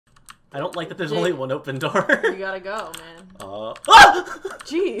I don't like that there's only one open door. You gotta go, man.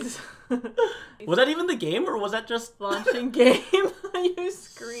 Jeez. Was that even the game, or was that just launching game? You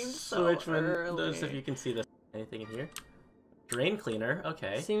screamed so Switch early. windows if you can see this. Anything in here? Drain cleaner.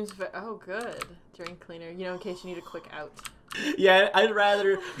 Okay. Seems oh good. Drain cleaner. You know, in case you need a quick out. Yeah, I'd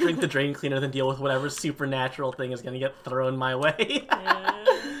rather drink the drain cleaner than deal with whatever supernatural thing is gonna get thrown my way. Yeah.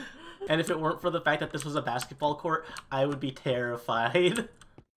 And if it weren't for the fact that this was a basketball court, I would be terrified.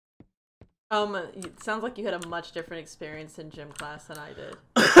 It sounds like you had a much different experience in gym class than I did.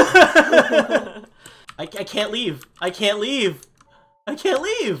 I can't leave. I can't leave. I can't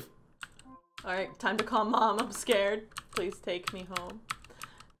leave. Alright, time to call Mom. I'm scared. Please take me home.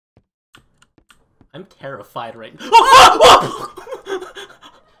 I'm terrified right now.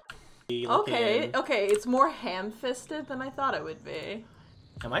 Okay, it's more ham-fisted than I thought it would be.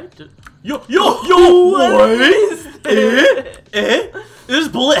 Am I just... Yo, what is this? Is this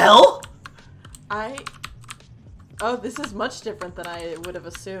bullet hell? Oh, this is much different than I would have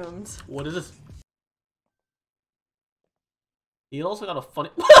assumed. What is this? You also got a funny...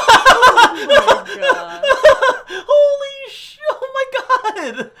 Oh my god. Holy shit, oh my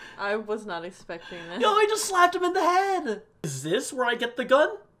god! I was not expecting this. Yo, I just slapped him in the head! Is this where I get the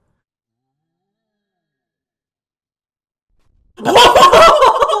gun?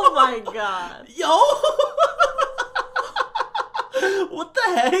 Oh my god. Yo! What the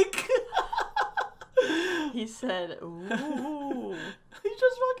heck? He said, ooh. He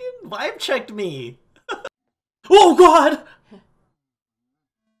just fucking vibe checked me. Oh god!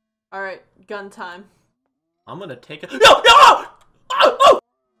 Alright, gun time. I'm gonna take it. No! Oh! Oh!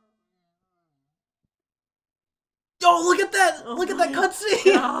 Yo, look at that! Oh look at that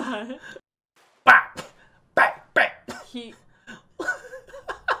cutscene! God. Back! Back! Back! He